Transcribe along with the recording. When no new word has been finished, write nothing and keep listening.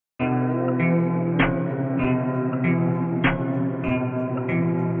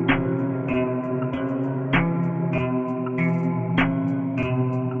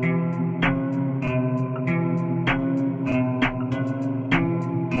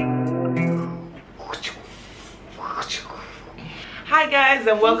Hi guys,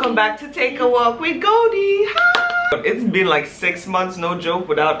 and welcome back to Take a Walk with Goldie. Hi! It's been like 6 months, no joke,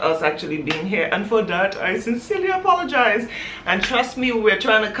 without us actually being here, and for that I sincerely apologize. And trust me, we're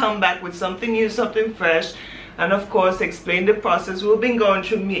trying to come back with something new, something fresh, and of course explain the process we've been going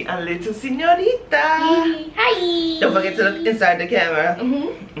through, me and little señorita. Hi! Don't forget to look inside the camera.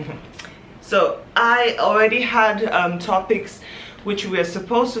 So I already had topics which we are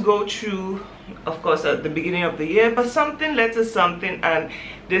supposed to go through, of course, at the beginning of the year, but something led to something, and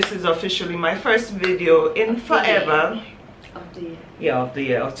this is officially my first video in forever. Of the year. Yeah, of the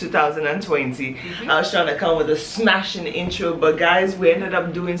year of 2020. I was trying to come with a smashing intro, but guys, we ended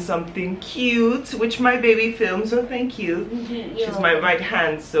up doing something cute, which my baby filmed, so thank you. She's my right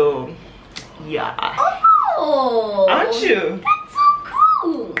hand, so yeah. Oh! Aren't you? That's so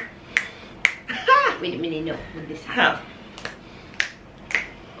cool! Wait a minute, no, with this hand.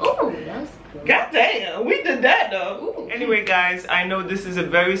 Oh, that was cool. God damn, we did that though. Ooh. Anyway guys, I know this is a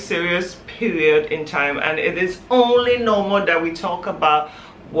very serious period in time, and it is only normal that we talk about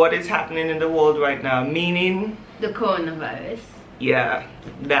what is happening in the world right now, meaning The coronavirus. yeah,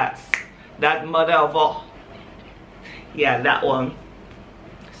 that mother of all. Yeah, that one.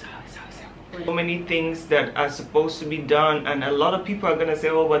 So many things that are supposed to be done, and a lot of people are gonna say,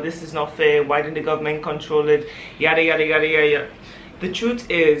 oh, but this is not fair, why didn't the government control it, yada yada yada yada. The truth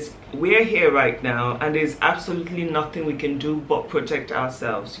is, we're here right now, and there's absolutely nothing we can do but protect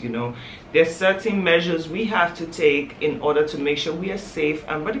ourselves. You know, there's certain measures we have to take in order to make sure we are safe,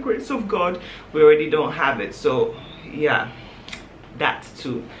 and by the grace of God, we already don't have it. So yeah, that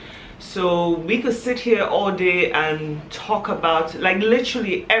too. So we could sit here all day and talk about, like,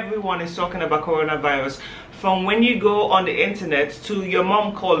 literally everyone is talking about coronavirus. From when you go on the internet, to your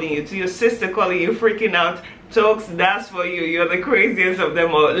mom calling you, to your sister calling you, freaking out. Talks, that's for you. You're the craziest of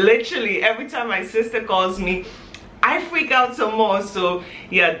them all. Literally every time my sister calls me, I freak out some more. So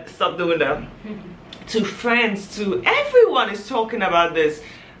yeah, stop doing that. To friends, to everyone is talking about this.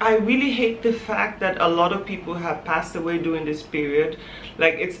 I really hate the fact that a lot of people have passed away during this period.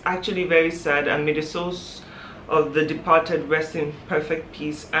 Like, it's actually very sad, and may the souls of the departed rest in perfect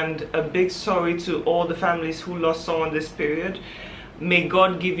peace, and a big sorry to all the families who lost someone this period. May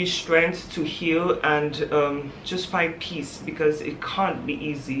God give you strength to heal and just find peace, because it can't be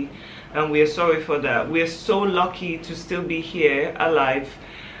easy, and we are sorry for that. We are so lucky to still be here alive,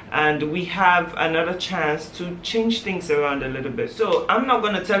 and we have another chance to change things around a little bit. So I'm not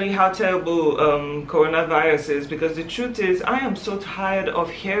going to tell you how terrible coronavirus is, because the truth is I am so tired of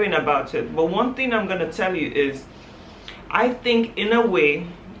hearing about it. But one thing I'm going to tell you is, I think in a way,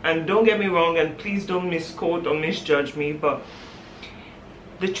 and don't get me wrong, and please don't misquote or misjudge me, but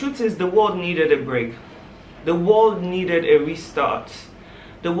the truth is the world needed a break. The world needed a restart.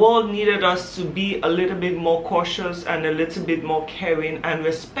 The world needed us to be a little bit more cautious and a little bit more caring and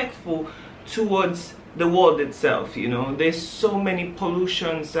respectful towards the world itself. You know, there's so many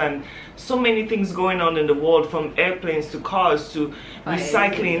pollutions and so many things going on in the world, from airplanes to cars to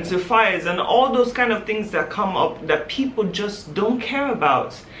recycling to fires and all those kind of things that come up that people just don't care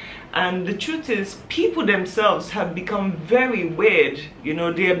about. And the truth is, people themselves have become very weird. You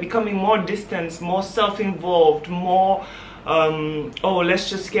know, they are becoming more distant, more self-involved, more oh, let's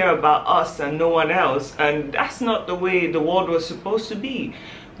just care about us and no one else. And that's not the way the world was supposed to be.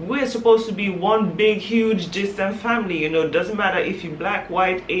 We're supposed to be one big, huge, distant family. You know, it doesn't matter if you're black,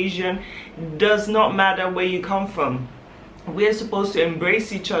 white, Asian, does not matter where you come from. We're supposed to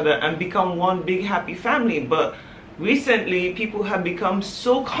embrace each other and become one big, happy family. But recently, people have become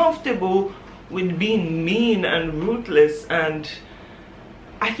so comfortable with being mean and ruthless, and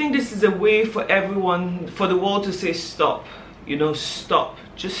I think this is a way for everyone, for the world to say stop. You know, stop.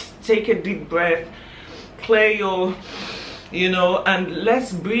 Just take a deep breath, clear your, you know, and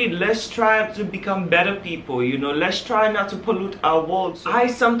let's breathe. Let's try to become better people. You know, let's try not to pollute our world. So I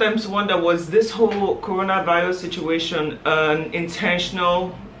sometimes wonder, was this whole coronavirus situation an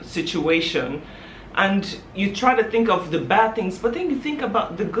intentional situation? And you try to think of the bad things, but then you think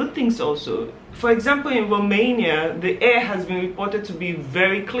about the good things also. For example, in Romania, the air has been reported to be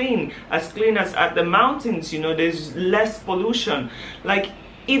very clean as at the mountains. You know, there's less pollution. Like,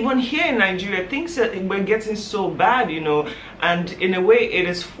 even here in Nigeria, things that we're getting so bad, you know, and in a way it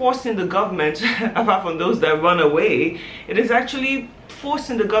is forcing the government, apart from those that run away, it is actually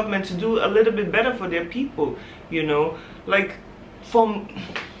forcing the government to do a little bit better for their people, you know. Like, from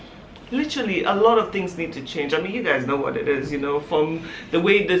literally a lot of things need to change. I mean, you guys know what it is, you know, from the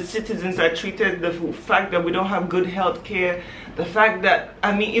way the citizens are treated, the fact that we don't have good health care, the fact that,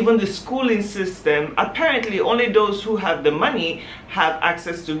 I mean, even the schooling system, apparently only those who have the money have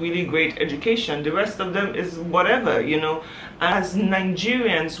access to really great education. The rest of them is whatever, you know. As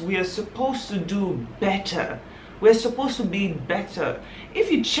Nigerians, we are supposed to do better. We're supposed to be better.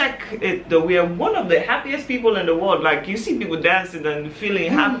 If you check it though, we are one of the happiest people in the world. Like, you see people dancing and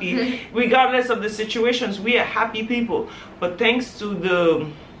feeling happy regardless of the situations. We are happy people. But thanks to the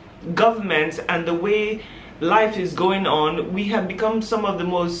government and the way life is going on, we have become some of the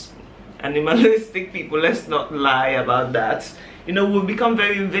most animalistic people. Let's not lie about that. You know, we've become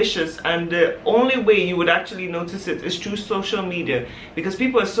very vicious, and the only way you would actually notice it is through social media, because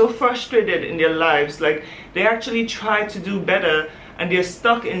people are so frustrated in their lives. Like, they actually try to do better and they're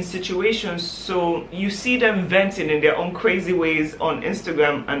stuck in situations, so you see them venting in their own crazy ways on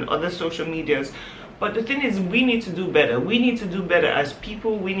Instagram and other social medias. But the thing is, we need to do better. We need to do better as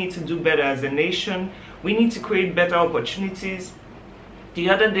people. We need to do better as a nation. We need to create better opportunities.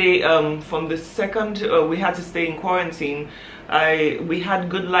 The other day, from the second we had to stay in quarantine, we had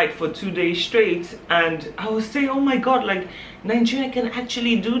good light for 2 days straight, and I was saying, oh my god, like, Nigeria can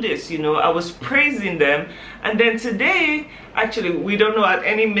actually do this, you know. I was praising them, and then today, actually, we don't know, at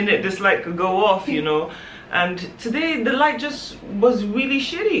any minute this light could go off, you know. And today the light just was really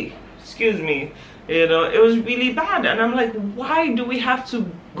shitty, excuse me, you know. It was really bad, and I'm like, why do we have to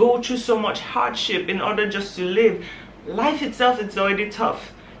go through so much hardship in order just to live? Life itself is already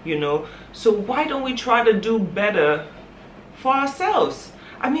tough, you know. So why don't we try to do better for ourselves?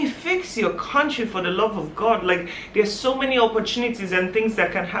 I mean, fix your country, for the love of God. Like, there's so many opportunities and things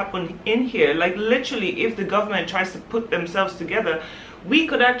that can happen in here. Like, literally, if the government tries to put themselves together, we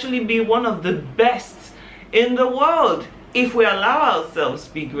could actually be one of the best in the world if we allow ourselves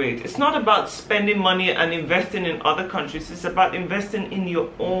to be great. It's not about spending money and investing in other countries. It's about investing in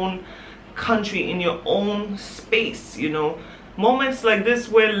your own country, in your own space, you know. Moments like this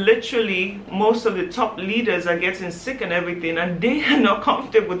where literally most of the top leaders are getting sick and everything, and they are not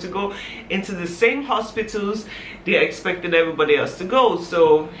comfortable to go into the same hospitals they're expecting everybody else to go.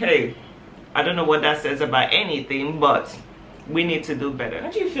 So hey, I don't know what that says about anything, but we need to do better.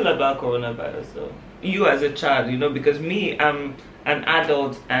 How do you feel about coronavirus though? You as a child, you know, because me, I'm an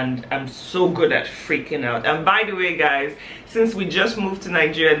adult and I'm so good at freaking out. And by the way guys, since we just moved to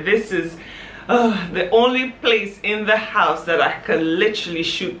Nigeria, this is the only place in the house that I can literally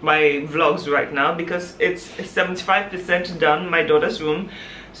shoot my vlogs right now, because it's 75% done, my daughter's room.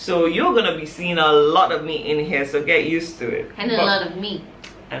 So you're gonna be seeing a lot of me in here, so get used to it. And a lot of me.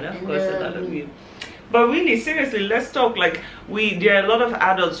 And of course a lot of you. But really, seriously, let's talk. Like, there are a lot of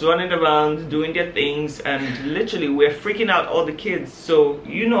adults running around doing their things, and literally we're freaking out all the kids. So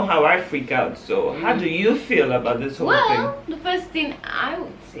you know how I freak out. So how do you feel about this whole thing? Well, the first thing I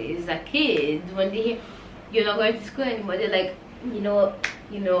would say is that kids, when they hear you're not going to school anymore, they're like, you know,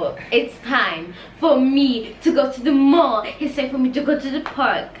 it's time for me to go to the mall. It's time for me to go to the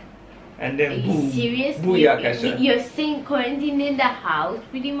park. And then, are you serious? You're staying quarantined in the house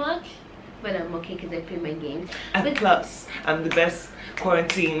pretty much? But I'm okay because I play my games. And plus, I'm the best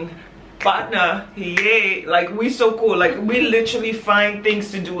quarantine partner. Yay! Like, we so cool. Like, we literally find things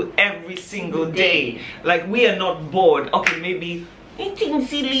to do every single day. Like, we are not bored. Okay, maybe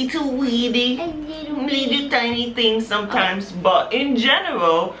teensy little weedy, little tiny things sometimes. But in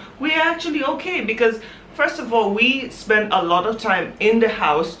general, we're actually okay, because first of all, we spend a lot of time in the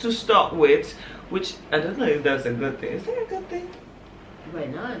house to start with, which I don't know if that's a good thing. Is that a good thing? Right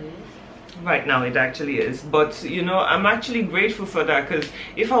now it is. Right now it actually is, but you know, I'm actually grateful for that, because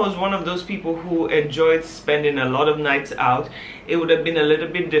if I was one of those people who enjoyed spending a lot of nights out, it would have been a little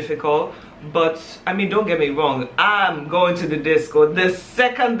bit difficult. But I mean, don't get me wrong, I'm going to the disco. The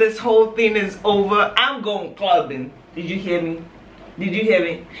second this whole thing is over, I'm going clubbing. Did you hear me? Did you hear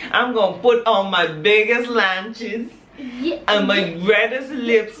me? I'm gonna put on my biggest lanches, and my reddest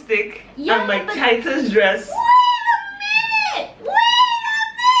lipstick, and my tightest dress.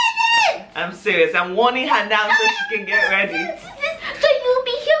 I'm serious. I'm warning her now so she can get ready. So you'll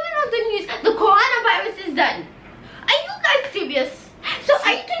be hearing on the news, the coronavirus is done. Are you guys serious? So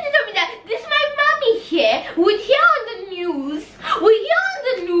are you trying to tell me that this my mommy here would hear on the news,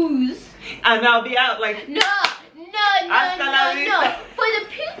 and I'll be out like, no. For the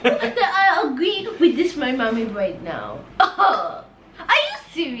people that are agreeing with this my mommy right now. Oh, are you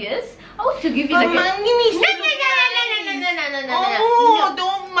serious? I want to give you like no. Oh,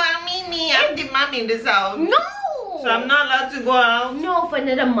 don't mommy me. I'm the mommy in this house. No. So I'm not allowed to go out? No, for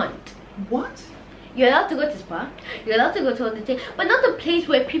another month. What? You're allowed to go to spa, you're allowed to go to all the things, but not the place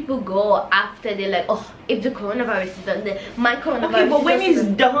where people go after they're like, oh, if the coronavirus is done, then my coronavirus. Okay, but when it's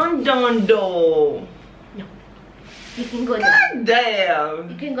done though. No. You can go there. God damn.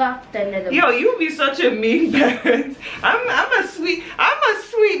 You can go after another. Yo, you be such a mean parent. I'm a sweet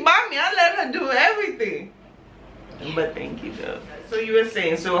mommy. I let her do everything. But thank you though. So you were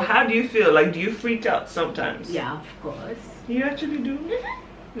saying, so how do you feel? Like, do you freak out sometimes? Yeah, of course. You actually do?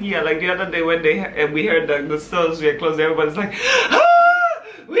 Yeah, like the other day when we heard that the stores were closed, everybody's like, ah,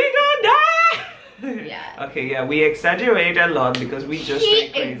 we gonna die. Yeah. Okay, yeah, we exaggerate a lot because we just She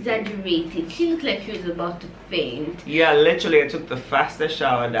went crazy. exaggerated. She looked like she was about to faint. Yeah, literally I took the fastest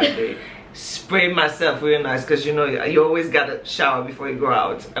shower that day. Sprayed myself real nice because you know you always gotta shower before you go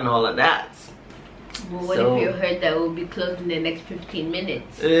out and all of that. Well, what So, if you heard that it will be closed in the next 15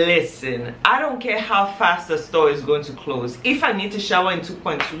 minutes? listen, I don't care how fast the store is going to close. If I need to shower in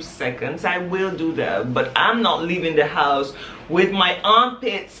 2.2 seconds, I will do that. But I'm not leaving the house with my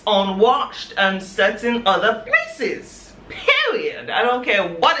armpits unwashed and certain other places. Period. I don't care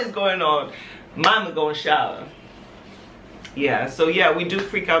what is going on. Mama gonna shower. Yeah, so yeah, we do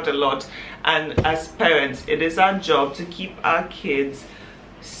freak out a lot. And as parents, it is our job to keep our kids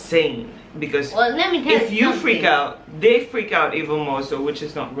sane. Because Well, let me tell if you something. freak out, they freak out even more so, which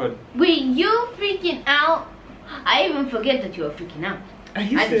is not good. With you freaking out, I even forget that you were freaking out. Are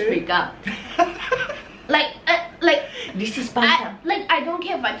you I just serious? freak out. like, This is I don't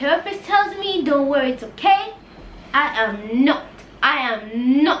care if my therapist tells me, don't worry, it's okay. I am not.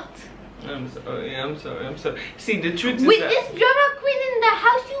 I'm sorry. See, the truth is With that this drama queen in the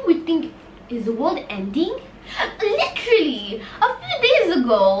house, you would think, is the world ending? Literally, a few days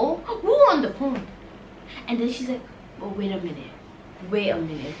ago, we were on the phone. And then she's like, oh, wait a minute.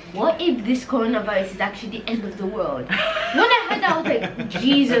 What if this coronavirus is actually the end of the world? When I heard that, I was like,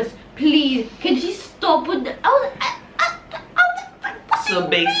 Jesus, please, can she stop with the... so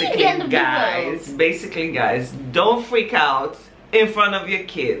basically guys, don't freak out in front of your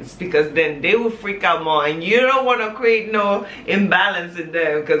kids because then they will freak out more and you don't want to create no imbalance in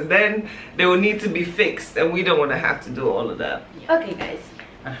them because then they will need to be fixed and we don't want to have to do all of that. Okay, guys.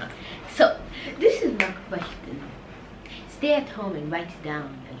 So, this is my question. Stay at home and write it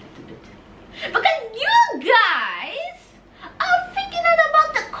down a little bit. Because you guys are freaking out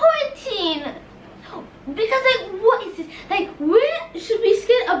about the quarantine. Because, like, what is this? Like, where should we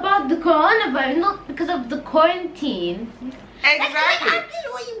scared about the coronavirus? Not because of the quarantine. Exactly. Like, I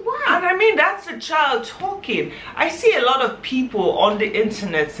what you want. And I mean, that's a child talking. I see a lot of people on the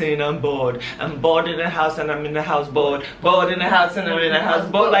internet saying, I'm bored in the house and I'm in the house, bored in the house and I'm in the house,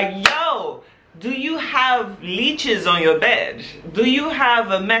 bored. Like, yo, do you have leeches on your bed? Do you have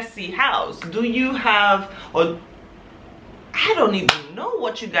a messy house? Do you have, or I don't even know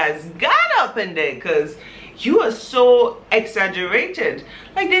what you guys got up in there because you are so exaggerated.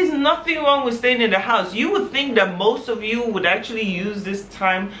 Like, there's nothing wrong with staying in the house. You would think that most of you would actually use this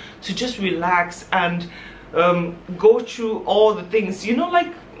time to just relax and go through all the things, you know, like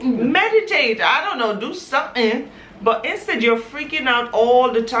meditate, I don't know, do something. But instead you're freaking out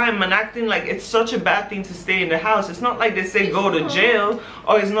all the time and acting like it's such a bad thing to stay in the house. It's not like they say go to jail,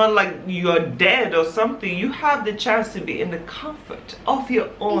 or it's not like you're dead or something. You have the chance to be in the comfort of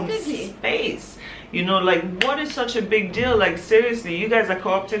your own space. You know, like, what is such a big deal? Like, seriously, you guys are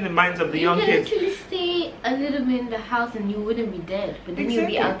corrupting the minds of the young kids. You can actually stay a little bit in the house and you wouldn't be dead. But then you'll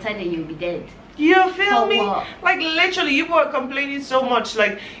be outside and you'll be dead. You feel me? What? Like, literally, you were complaining so much.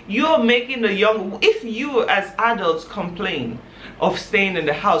 Like, you're making the young... If you, as adults, complain of staying in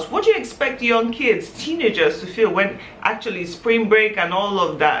the house, what do you expect young kids, teenagers, to feel when actually spring break and all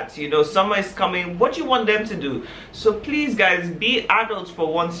of that, you know, summer is coming? What do you want them to do? So please, guys, be adults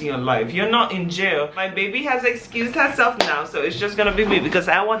for once in your life. You're not in jail. My baby has excused herself now, so it's just gonna be me because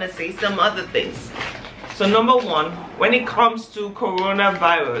I want to say some other things. So number one, when it comes to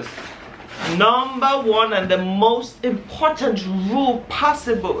coronavirus, number one and the most important rule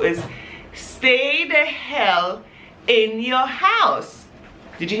possible is stay the hell in your house.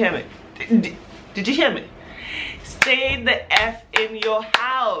 Did you hear me? Did you hear me? Stay the F in your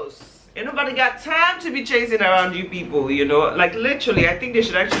house. Ain't nobody got time to be chasing around you people, you know. Like, literally, I think they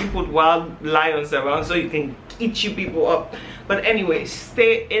should actually put wild lions around so you can eat you people up. But anyway,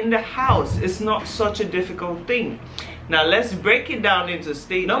 stay in the house. It's not such a difficult thing. Now let's break it down into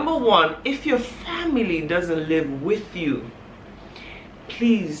state. Number one, if your family doesn't live with you,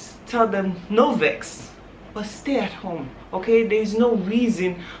 please tell them no vex, but stay at home. Okay, there's no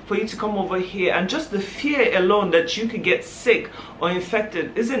reason for you to come over here, and just the fear alone that you could get sick or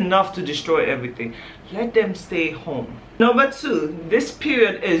infected is enough to destroy everything. Let them stay home. Number two, this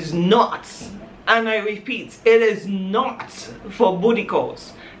period is not And I repeat, it is not for booty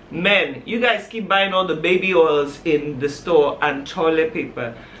calls. Men, you guys keep buying all the baby oils in the store and toilet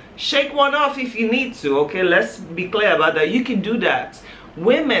paper. Shake one off if you need to, okay? Let's be clear about that. You can do that.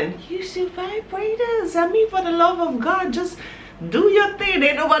 Women, use your vibrators. I mean, for the love of God, just do your thing.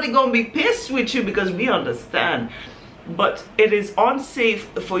 Ain't nobody gonna be pissed with you because we understand. But it is unsafe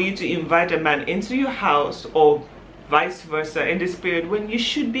for you to invite a man into your house or vice versa in this period when you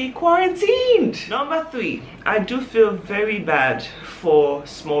should be quarantined. Number 3, I do feel very bad for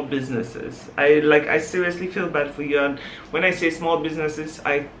small businesses. I seriously feel bad for you. And when I say small businesses,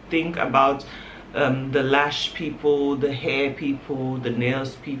 I think about the lash people, the hair people, the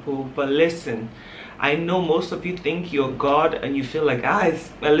nails people. But listen, I know most of you think you're God and you feel like a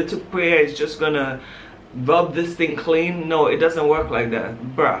little prayer is just gonna rub this thing clean. No, it doesn't work like that,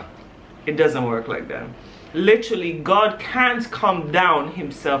 bruh. It doesn't work like that. Literally, God can't come down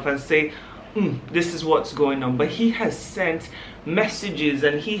himself and say, this is what's going on. But he has sent messages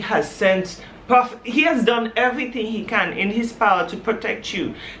and he has sent prophet. He has done everything he can in his power to protect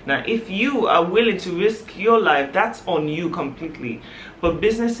you. Now, if you are willing to risk your life, that's on you completely. But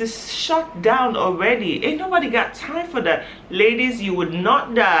businesses shut down already. Ain't nobody got time for that. Ladies, you would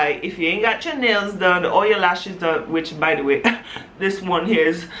not die if you ain't got your nails done or your lashes done, which, by the way, this one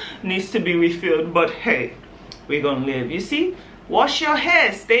here needs to be refilled. But hey, we're gonna live. You see, wash your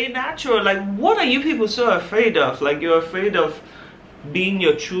hair, stay natural. Like, what are you people so afraid of? Like, you're afraid of being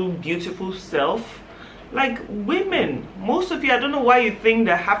your true beautiful self? Like, women, most of you, I don't know why you think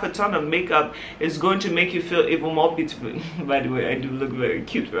that half a ton of makeup is going to make you feel even more beautiful. By the way, I do look very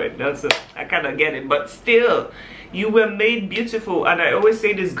cute right now, so I kind of get it. But still, you were made beautiful. And I always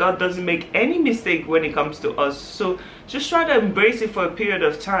say this, God doesn't make any mistake when it comes to us. So just try to embrace it for a period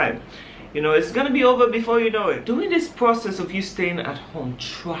of time. You know, it's going to be over before you know it. During this process of you staying at home,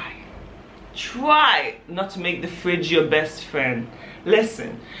 try not to make the fridge your best friend.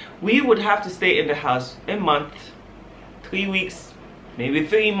 Listen, we would have to stay in the house a month, 3 weeks, maybe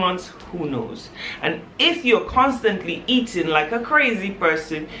 3 months, who knows. And if you're constantly eating like a crazy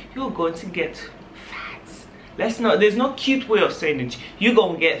person, you're going to get fat. There's no cute way of saying it. You're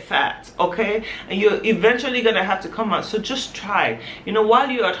gonna get fat, okay? And you're eventually gonna have to come out. So just try, you know, while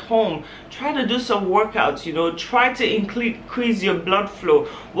you're at home, try to do some workouts, you know, try to increase your blood flow,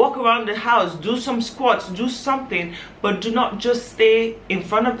 walk around the house, do some squats, do something. But do not just stay in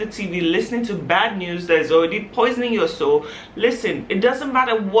front of the TV listening to bad news that is already poisoning your soul. Listen, it doesn't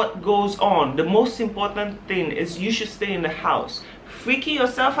matter what goes on. The most important thing is you should stay in the house. Freaking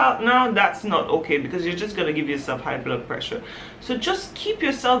yourself out now, that's not okay, because you're just gonna give yourself high blood pressure. So just keep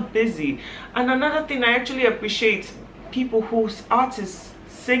yourself busy. And another thing, I actually appreciate people who's artists,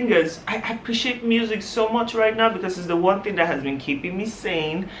 singers. I appreciate music so much right now because it's the one thing that has been keeping me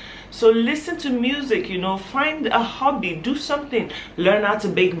sane. So listen to music, you know, find a hobby, do something. Learn how to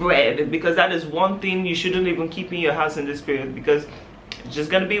bake bread, because that is one thing you shouldn't even keep in your house in this period, because it's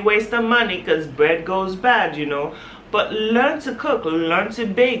just gonna be a waste of money because bread goes bad, you know. But learn to cook, learn to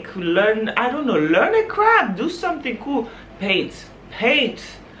bake, learn a craft, do something cool. Paint,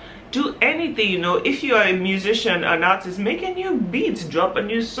 do anything, you know. If you are a musician, an artist, make a new beat, drop a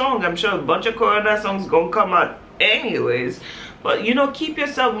new song. I'm sure a bunch of Corona songs gonna come out anyways. But, you know, keep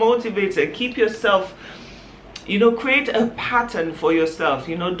yourself motivated, keep yourself, you know, create a pattern for yourself.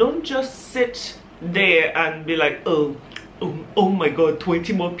 You know, don't just sit there and be like, oh my God,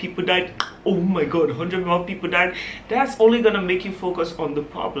 20 more people died. Oh my God, 100 more people died. That's only gonna make you focus on the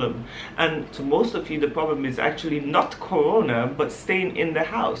problem. And to most of you, the problem is actually not Corona, but staying in the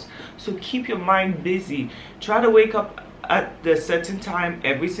house. So keep your mind busy. Try to wake up at a certain time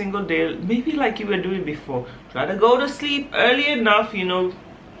every single day, maybe like you were doing before. Try to go to sleep early enough, you know,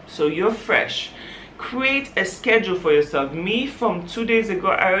 so you're fresh. Create a schedule for yourself. Me, from 2 days ago,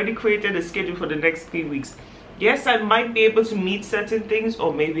 I already created a schedule for the next 3 weeks. Yes, I might be able to meet certain things,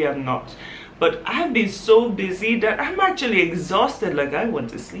 or maybe I'm not. But I've been so busy that I'm actually exhausted. Like, I want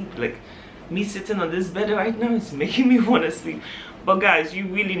to sleep. Like, me sitting on this bed right now is making me want to sleep. But guys, you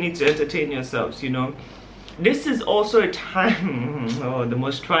really need to entertain yourselves, you know. This is also a time, the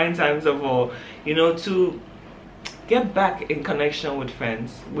most trying times of all, you know, to get back in connection with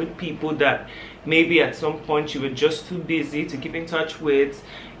friends, with people that maybe at some point you were just too busy to keep in touch with,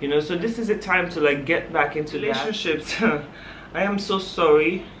 you know. So this is a time to like get back into relationships. I am so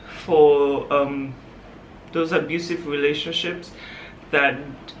sorry for those abusive relationships that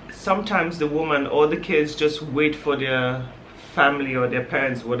sometimes the woman or the kids just wait for their family or their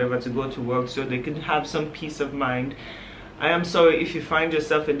parents, whatever, to go to work so they can have some peace of mind. I am sorry if you find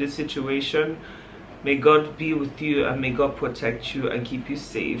yourself in this situation. May God be with you, and may God protect you and keep you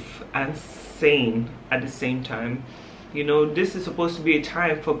safe and sane at the same time. You know, this is supposed to be a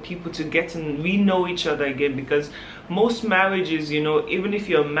time for people to get and re-know each other again, because most marriages, you know, even if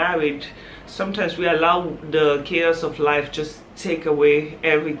you're married, sometimes we allow the chaos of life just take away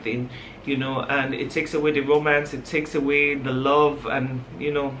everything, you know, and it takes away the romance, it takes away the love, and,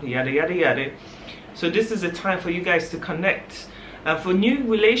 you know, yada yada yada. So this is a time for you guys to connect. And for new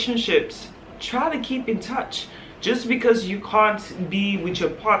relationships, try to keep in touch. Just because you can't be with your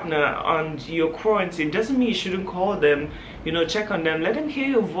partner on your quarantine doesn't mean you shouldn't call them, you know, check on them, let them hear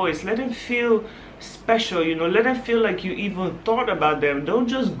your voice, let them feel special, you know, let them feel like you even thought about them. Don't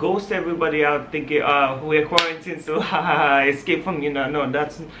just ghost everybody out thinking, we're quarantined, so escape from, you know. No,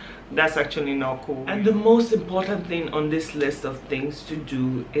 that's actually not cool. And the most important thing on this list of things to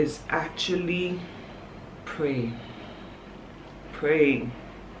do is actually pray. Pray.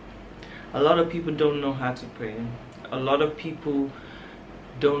 A lot of people don't know how to pray. A lot of people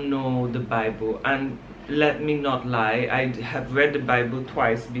don't know the Bible. And let me not lie, I have read the Bible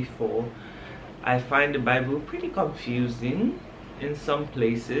twice before. I find the Bible pretty confusing in some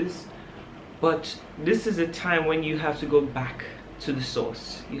places. But this is a time when you have to go back to the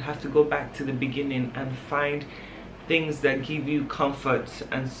source. You have to go back to the beginning and find things that give you comfort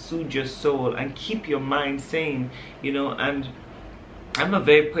and soothe your soul and keep your mind sane, you know. And I'm a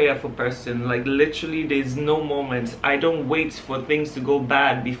very prayerful person. Like, literally, there's no moment I don't wait for things to go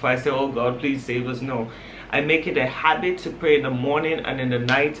bad before I say, oh God, please save us. No, I make it a habit to pray in the morning and in the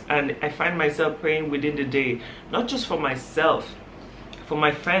night, and I find myself praying within the day, not just for myself, for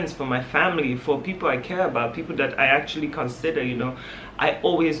my friends, for my family, for people I care about, people that I actually consider, you know. I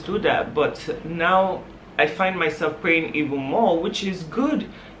always do that, but now I find myself praying even more, which is good,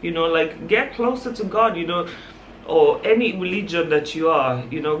 you know. Like, get closer to God, you know, or any religion that you are,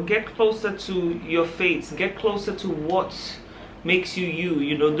 you know, get closer to your faith, get closer to what makes you you,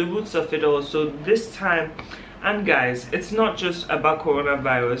 you know, the roots of it all. So this time, and guys, it's not just about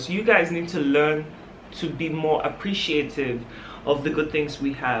coronavirus. You guys need to learn to be more appreciative of the good things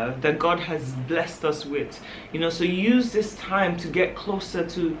we have, that God has blessed us with, you know. So use this time to get closer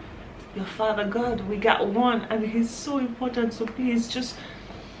to your Father God. We got one, and He's so important. So please just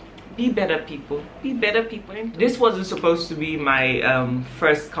be better people. Be better people. This wasn't supposed to be my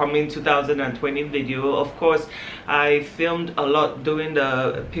first coming 2020 video. Of course, I filmed a lot during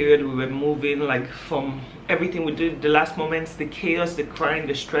the period we were moving, like from everything we did, the last moments, the chaos, the crying,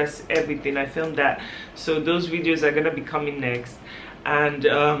 the stress, everything. I filmed that. So those videos are gonna be coming next. And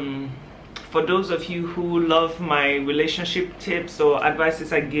for those of you who love my relationship tips or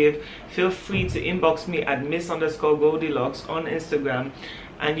advices I give, feel free to inbox me at Miss_Goldilocks on Instagram.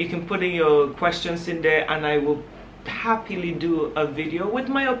 And you can put in your questions in there, and I will happily do a video with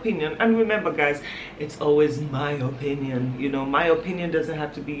my opinion. And remember, guys, it's always my opinion. You know, my opinion doesn't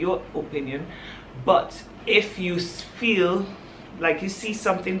have to be your opinion. But if you feel like you see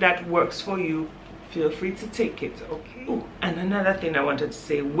something that works for you, feel free to take it, okay? Ooh, and another thing I wanted to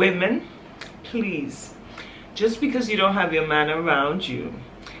say, women, please, just because you don't have your man around you,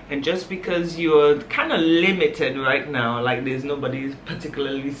 and just because you're kind of limited right now, like there's nobody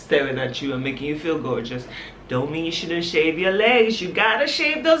particularly staring at you and making you feel gorgeous, don't mean you shouldn't shave your legs. You gotta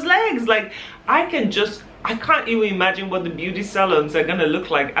shave those legs. Like, I can't even imagine what the beauty salons are gonna look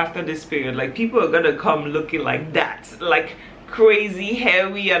like after this period. Like, people are gonna come looking like that, like crazy,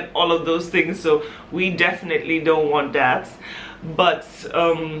 hairy, and all of those things. So we definitely don't want that. But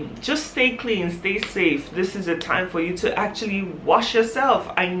just stay clean, stay safe. This is a time for you to actually wash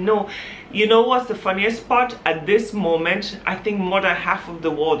yourself. I know, you know what's the funniest part? At this moment, I think more than half of the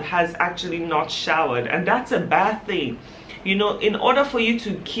world has actually not showered, and that's a bad thing. You know, in order for you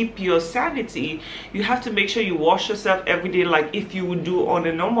to keep your sanity, you have to make sure you wash yourself every day, like if you would do on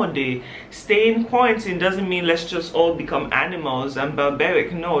a normal day. Staying in quarantine doesn't mean let's just all become animals and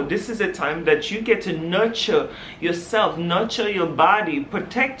barbaric. No, this is a time that you get to nurture yourself, nurture your body,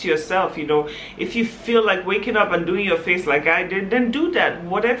 protect yourself. You know, if you feel like waking up and doing your face like I did, then do that.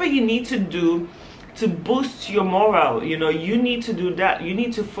 Whatever you need to do to boost your morale, you know, you need to do that. You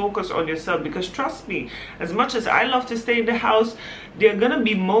need to focus on yourself, because trust me, as much as I love to stay in the house, there are gonna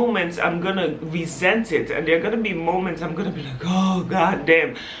be moments I'm gonna resent it, and there are gonna be moments I'm gonna be like, oh god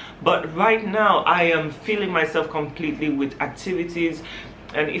damn. But right now I am feeling myself completely with activities,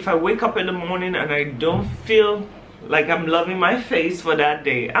 and if I wake up in the morning and I don't feel like I'm loving my face for that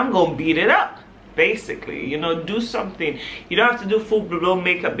day, I'm gonna beat it up, basically. You know, do something. You don't have to do full-blown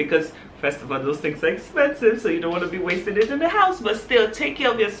makeup, because first of all, those things are expensive, so you don't want to be wasting it in the house. But still, take care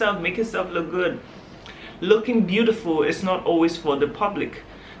of yourself, make yourself look good. Looking beautiful is not always for the public.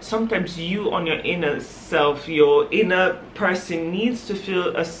 sometimes you on your inner self, your inner person needs to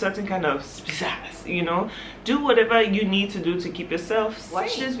feel a certain kind of pizzazz, you know. Do whatever you need to do to keep yourself.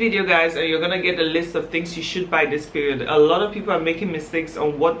 Watch this video, guys, and you're gonna get a list of things you should buy this period. A lot of people are making mistakes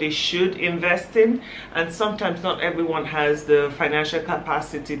on what they should invest in, and sometimes not everyone has the financial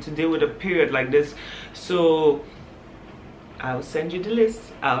capacity to deal with a period like this. So I'll send you the list.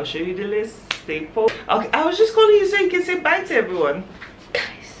 I'll show you the list. Stay focused. Okay, I was just calling you so you can say bye to everyone.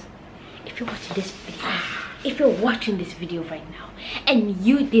 Guys, if you're watching this video, if you're watching this video right now and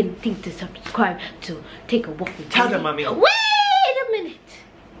you didn't think to subscribe to Take a Walk with Tell them, mommy. wait a minute.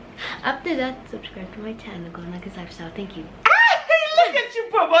 After that, subscribe to my channel, Golden Nuggets Lifestyle. Thank you. Look at you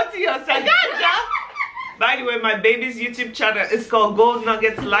promoting yourself. By the way, my baby's YouTube channel is called Gold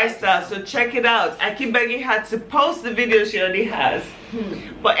Nuggets Lifestyle, so check it out. I keep begging her to post the video she already has.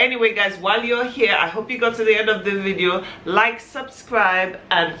 But anyway, guys, while you're here, I hope you got to the end of the video. Like, subscribe,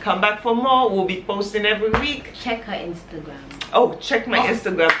 and come back for more. We'll be posting every week. Check her Instagram. Oh, check my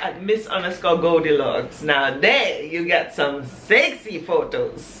Instagram at Miss_Goldilocks. Now there you get some sexy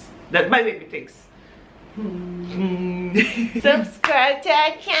photos that my baby takes. Subscribe to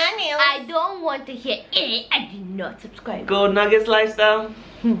our channel. I don't want to hear it. I did not subscribe. Gold Nuggets Lifestyle.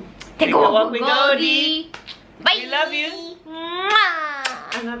 Take a walk with Goldie. Bye. We love you.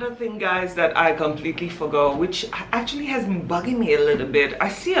 Mwah. Another thing, guys, that I completely forgot, which actually has been bugging me a little bit. I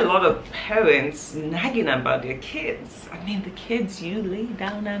see a lot of parents nagging about their kids. I mean, the kids you lay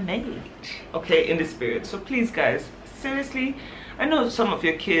down and made. Okay, in the spirit. So please, guys, seriously, I know some of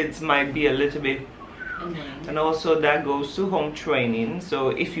your kids might be a little bit, and also that goes to home training. So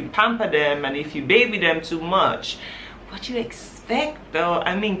if you pamper them and if you baby them too much, what you expect though?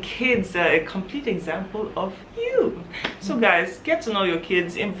 I mean, kids are a complete example of you. So guys, get to know your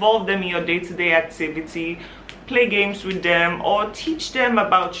kids, involve them in your day-to-day activity, play games with them, or teach them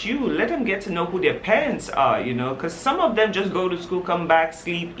about you. Let them get to know who their parents are, you know, because some of them just go to school, come back,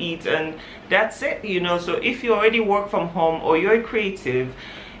 sleep, eat, and that's it, you know. So if you already work from home or you're a creative,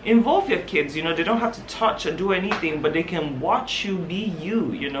 involve your kids, you know. They don't have to touch or do anything, but they can watch you be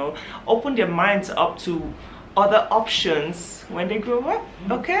you, you know. Open their minds up to other options when they grow up.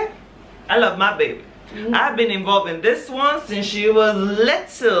 Okay, I love my baby. I've been involved in this one since she was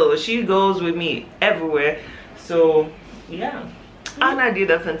little. She goes with me everywhere. So yeah, and I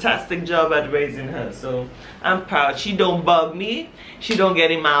did a fantastic job at raising her, so I'm proud. She don't bug me, she don't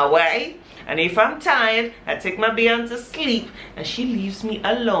get in my way. And if I'm tired, I take my Beyonce to sleep and she leaves me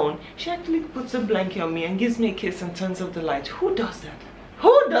alone. She actually puts a blanket on me and gives me a kiss and turns off the light. Who does that?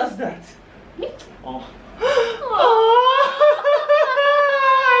 Who does that? Me. Oh. Oh.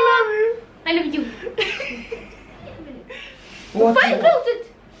 I love you. What? Before I close it.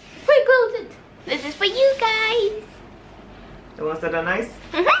 Before I close it. This is for you guys. The ones that are nice?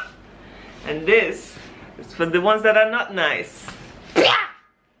 And this is for the ones that are not nice.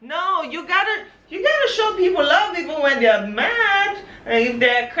 No, you gotta show people love even when they're mad and if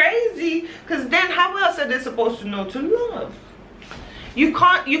they're crazy, because then how else are they supposed to know to love? You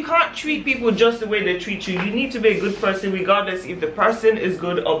can't treat people just the way they treat you. You need to be a good person regardless if the person is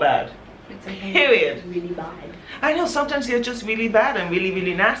good or bad. Period. Really bad. I know sometimes they're just really bad and really,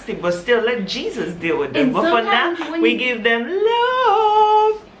 really nasty, but still let Jesus deal with them. And but for now, we give them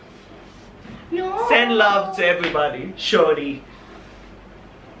love. No. Send love to everybody. Shorty.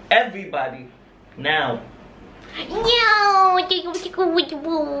 Everybody. Now.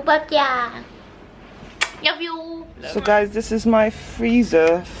 Love you. So guys, this is my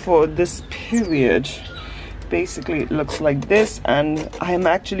freezer for this period. Basically it looks like this, and I'm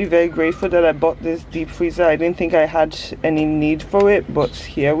actually very grateful that I bought this deep freezer. I didn't think I had any need for it, but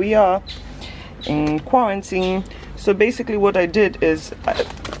here we are in quarantine. So basically what I did is,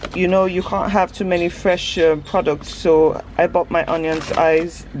 you know, you can't have too many fresh products, so I bought my onions, I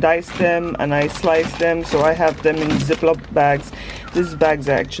diced them and I sliced them, so I have them in Ziploc bags. These bags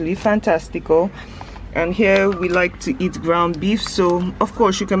are actually fantastical. And here we like to eat ground beef, so of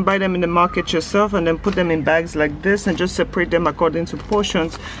course you can buy them in the market yourself and then put them in bags like this and just separate them according to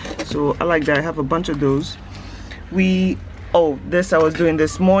portions. So I like that. I have a bunch of those. This I was doing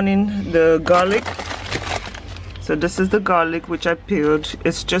this morning, the garlic. So this is the garlic which I peeled.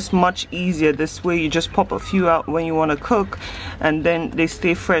 It's just much easier this way. You just pop a few out when you want to cook, and then they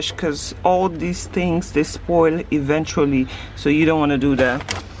stay fresh, because all these things, they spoil eventually, so you don't want to do that.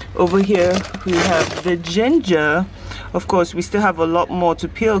 Over here we have the ginger. Of course we still have a lot more to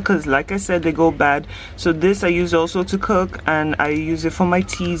peel, because like I said, they go bad. So this I use also to cook, and I use it for my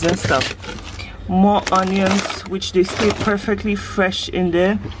teas and stuff. More onions, which they stay perfectly fresh in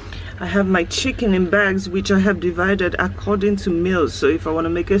there. I have my chicken in bags, which I have divided according to meals. So if I want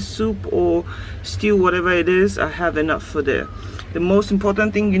to make a soup or stew, whatever it is, I have enough for there. The most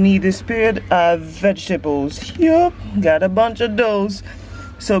important thing you need this period are vegetables. Yup, got a bunch of those.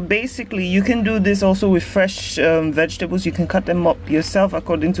 So basically you can do this also with fresh vegetables. You can cut them up yourself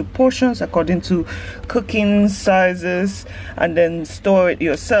according to portions, according to cooking sizes, and then store it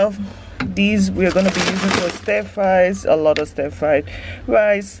yourself. These we're going to be using for stir fries, a lot of stir fried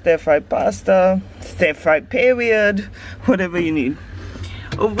rice, stir fried pasta, stir fried period, whatever you need.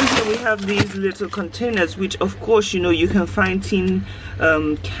 Over here we have these little containers, which of course, you know, you can find tin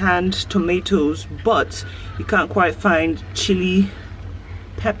canned tomatoes, but you can't quite find chili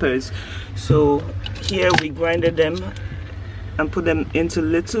peppers. So here we grinded them and put them into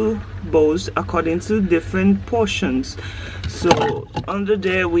little bowls according to different portions. So under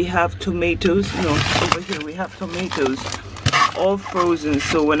there we have tomatoes. No, over here we have tomatoes, all frozen.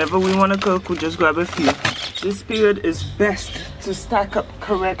 So whenever we want to cook, we just grab a few. This period is best to stack up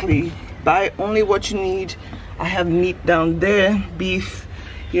correctly. Buy only what you need. I have meat down there, beef,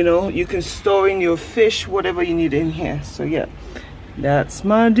 you know, you can store in your fish, whatever you need in here. So yeah, that's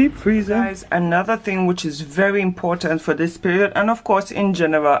my deep freezer. Guys, another thing which is very important for this period, and of course in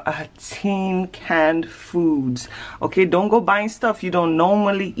general, are tin canned foods. Okay, don't go buying stuff you don't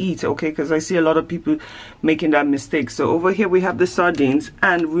normally eat, okay, because I see a lot of people making that mistake. So over here we have the sardines,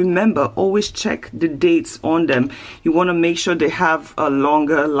 and remember, always check the dates on them. You want to make sure they have a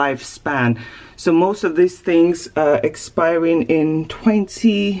longer lifespan. So most of these things are expiring in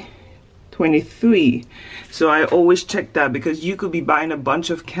 2023. So I always check that, because you could be buying a bunch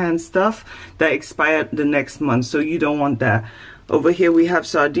of canned stuff that expire the next month, so you don't want that. Over here we have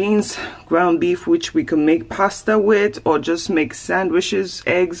sardines, ground beef, which we can make pasta with, or just make sandwiches,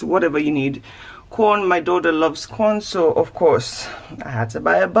 eggs, whatever you need. Corn, my daughter loves corn, so of course I had to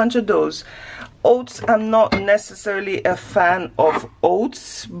buy a bunch of those. Oats, I'm not necessarily a fan of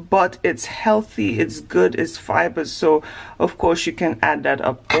oats, but it's healthy, it's good, it's fiber, so of course you can add that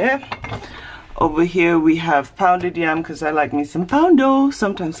up there. Over here we have pounded yam, because I like me some poundo.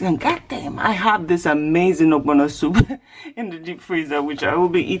 Sometimes, god damn, I have this amazing ogbono soup in the deep freezer, which I will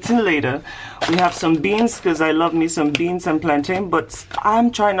be eating later. We have some beans, because I love me some beans and plantain, but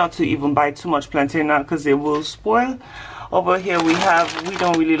I'm trying not to even buy too much plantain now, because it will spoil. Over here we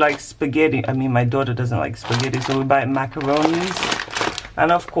don't really like spaghetti. I mean, my daughter doesn't like spaghetti, so we buy macaronis.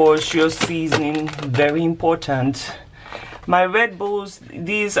 And of course your seasoning, very important. My Red Bulls,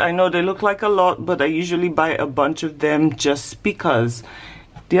 these, I know they look like a lot, but I usually buy a bunch of them just because.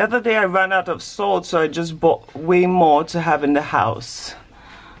 The other day I ran out of salt, so I just bought way more to have in the house.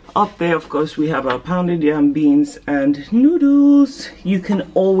 Up there, of course, we have our pounded yam, beans, and noodles. You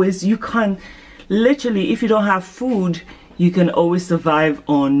can literally, if you don't have food, you can always survive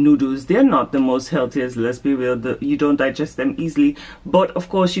on noodles. They're not the most healthiest, let's be real. You don't digest them easily, but of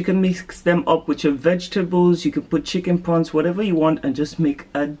course you can mix them up with your vegetables. You can put chicken prawns, whatever you want, and just make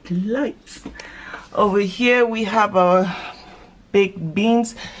a delight. Over here we have our baked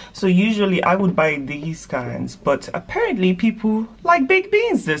beans. So usually I would buy these kinds, but apparently people like baked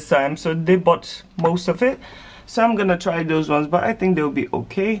beans this time, so they bought most of it. So I'm gonna try those ones, but I think they'll be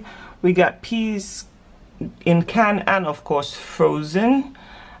okay. We got peas in can and of course frozen,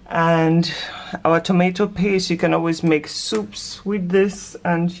 and our tomato paste. You can always make soups with this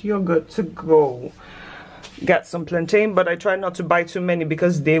and you're good to go. Got some plantain, but I try not to buy too many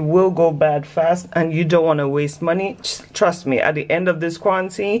because they will go bad fast and you don't want to waste money. Trust me, at the end of this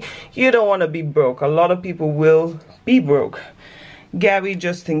quarantine you don't want to be broke. A lot of people will be broke. Gary,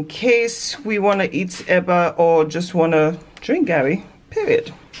 just in case we want to eat eba or just want to drink Gary,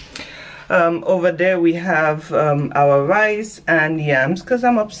 period. Over there we have our rice and yams, because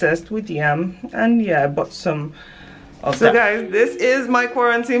I'm obsessed with yam, and yeah, I bought some of that. So guys, this is my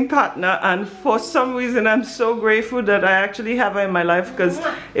quarantine partner, and for some reason I'm so grateful that I actually have her in my life, because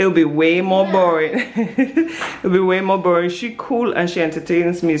it'll be way more boring. It'll be way more boring. She's cool and she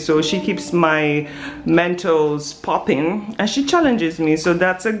entertains me, so she keeps my mentals popping and she challenges me, so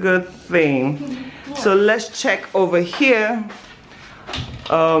that's a good thing. So let's check over here.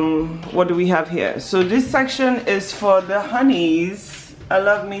 What do we have here? So this section is for the honeys. I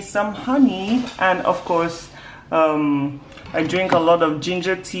love me some honey, and of course I drink a lot of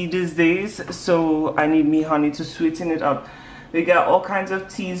ginger tea these days, so I need me honey to sweeten it up. We got all kinds of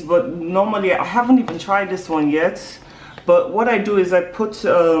teas, but normally I haven't even tried this one yet. But what I do is I put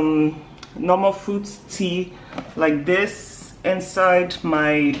normal fruit tea like this inside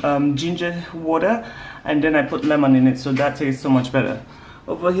my ginger water, and then I put lemon in it, so that tastes so much better.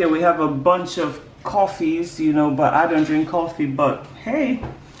 Over here we have a bunch of coffees, you know, but I don't drink coffee, but hey,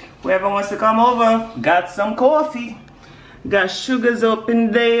 Whoever wants to come over, got some coffee. Got sugars up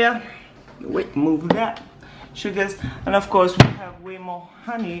in there. Wait, move that. Sugars. And of course, we have way more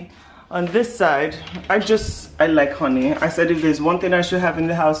honey on this side. I like honey. I said if there's one thing I should have in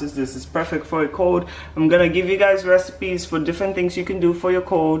the house is this. It's perfect for a cold. I'm gonna give you guys recipes for different things you can do for your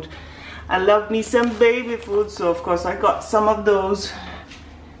cold. I love me some baby food, so of course I got some of those.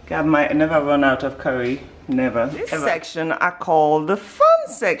 I never run out of curry. Never. This section I call the fun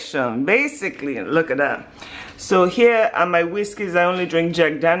section. Basically, look at that. So here are my whiskeys. I only drink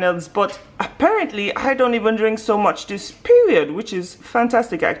Jack Daniels, but apparently I don't even drink so much this period, which is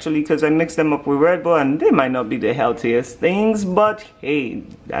fantastic actually, because I mix them up with Red Bull and they might not be the healthiest things, but hey,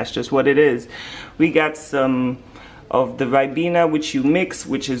 that's just what it is. We got some of the Ribena, which you mix,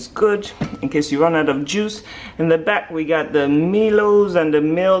 which is good in case you run out of juice. In the back we got the Milos and the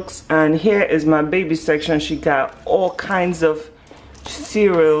milks, and here is my baby section. She got all kinds of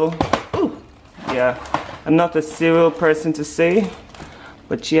cereal. Ooh, yeah, I'm not a cereal person to say,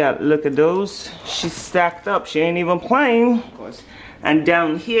 but yeah, look at those. She's stacked up, she ain't even playing, of course. And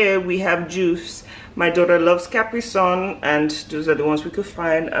down here we have juice. My daughter loves Capri Sun, and those are the ones we could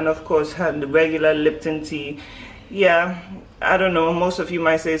find. And of course had the regular Lipton tea. Yeah, I don't know, most of you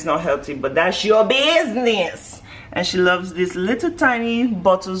might say it's not healthy, but that's your business. And she loves these little tiny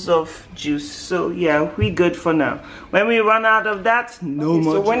bottles of juice. So yeah, we good for now. When we run out of that, no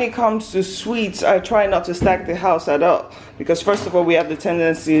more. So when it comes to sweets, I try not to stack the house at all, because first of all, we have the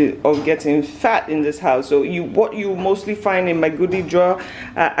tendency of getting fat in this house. So what you mostly find in my goodie drawer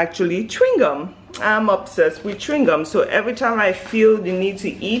are actually chewing gum. I'm obsessed with chewing gum. So every time I feel the need to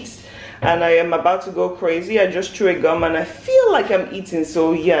eat and I am about to go crazy, I just chew a gum and I feel like I'm eating.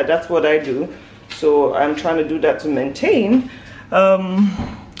 So yeah, that's what I do. So I'm trying to do that to maintain.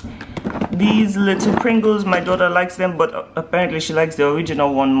 These little Pringles, my daughter likes them, but apparently she likes the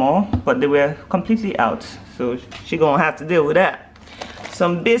original one more, but they were completely out, so she gonna have to deal with that.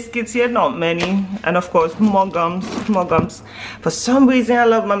 Some biscuits here, not many, and of course more gums. For some reason I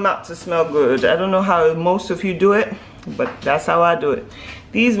love my mouth to smell good. I don't know how most of you do it, but that's how I do it.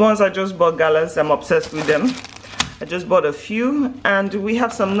 These ones I just bought galas. I'm obsessed with them. I just bought a few, and we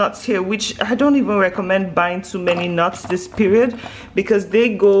have some nuts here, which I don't even recommend buying too many nuts this period, because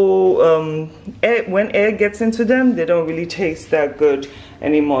they go when air gets into them, they don't really taste that good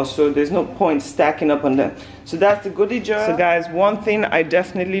anymore, so there's no point stacking up on them. So that's the goodie jar. So guys, one thing I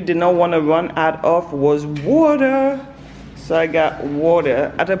definitely did not want to run out of was water. So I got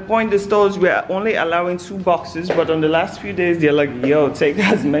water. At a point the stores were only allowing 2 boxes, but on the last few days they're like, yo, take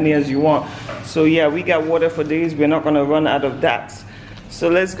as many as you want. So yeah, we got water for days. We're not gonna run out of that. So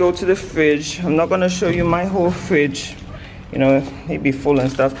let's go to the fridge. I'm not gonna show you my whole fridge, you know, maybe full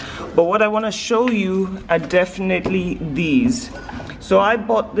and stuff, but what I want to show you are definitely these. So I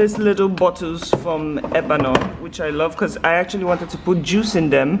bought these little bottles from Ebano, which I love because I actually wanted to put juice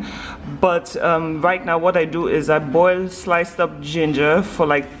in them, but right now what I do is I boil sliced up ginger for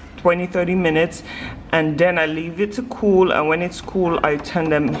like 20-30 minutes, and then I leave it to cool, and when it's cool I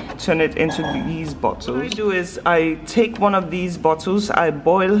turn it into these bottles. What I do is I take one of these bottles, I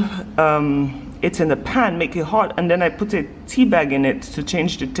boil it in the pan, make it hot, and then I put a tea bag in it to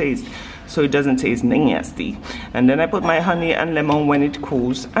change the taste so it doesn't taste nasty. And then I put my honey and lemon when it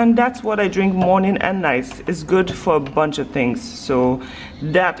cools, and that's what I drink morning and night. It's good for a bunch of things. So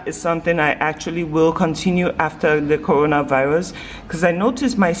that is something I actually will continue after the coronavirus, because I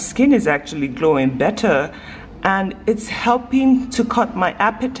noticed my skin is actually glowing better, and it's helping to cut my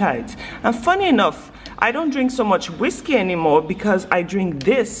appetite. And funny enough, I don't drink so much whiskey anymore because I drink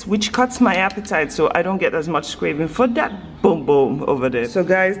this, which cuts my appetite, so I don't get as much craving for that boom boom over there. So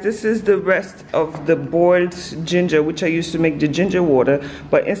guys, this is the rest of the boiled ginger, which I used to make the ginger water,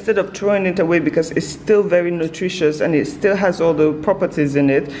 but instead of throwing it away, because it's still very nutritious and it still has all the properties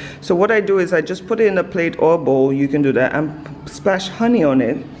in it, so what I do is I just put it in a plate or bowl, you can do that, and splash honey on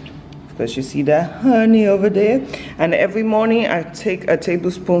it. Because you see that honey over there, and every morning I take a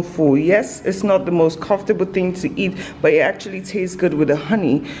tablespoonful. Yes, it's not the most comfortable thing to eat, but it actually tastes good with the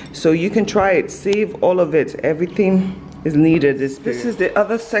honey, so you can try it. Save all of it. Everything is needed this period. This is the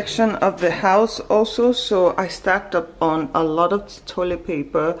other section of the house also, so I stacked up on a lot of toilet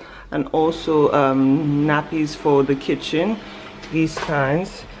paper and also nappies for the kitchen, these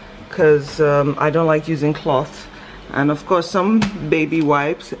kinds, because I don't like using cloth. And of course some baby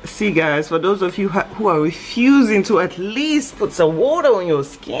wipes. See guys, for those of you who are refusing to at least put some water on your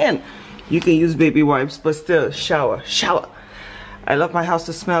skin, you can use baby wipes, but still shower. I love my house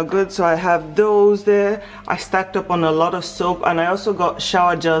to smell good, so I have those there. I stacked up on a lot of soap, and I also got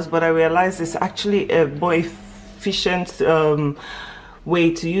shower gels, but I realized it's actually a more efficient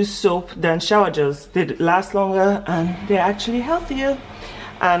way to use soap than shower gels. They last longer and they're actually healthier.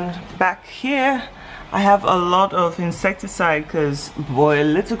 And back here I have a lot of insecticide because boy,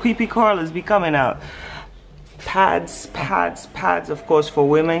 little creepy crawlers be coming out. Pads, of course, for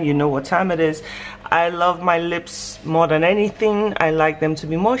women. You know what time it is. I love my lips more than anything. I like them to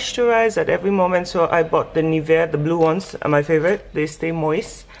be moisturized at every moment, so I bought the Nivea, the blue ones are my favorite. They stay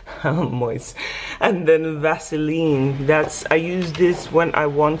moist. Moist. And then Vaseline. I use this when I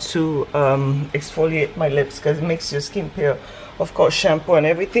want to exfoliate my lips because it makes your skin pale. Of course, shampoo and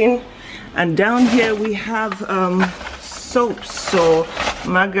everything. And down here we have soaps. So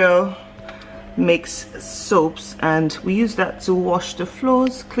my girl makes soaps and we use that to wash the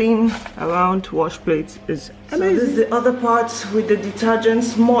floors, clean around, wash plates. Is amazing. So this is the other part with the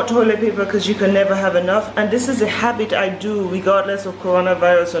detergents, more toilet paper because you can never have enough. And this is a habit I do regardless of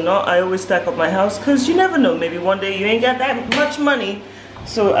coronavirus or not. I always stack up my house because you never know, maybe one day you ain't got that much money,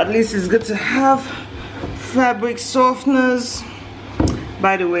 so at least it's good to have fabric softeners.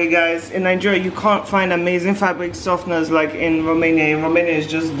 By the way, guys, in Nigeria you can't find amazing fabric softeners like in Romania. In Romania is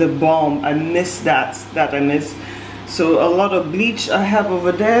just the bomb. I miss that I miss. So a lot of bleach I have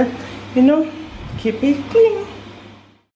over there, you know, keep it clean.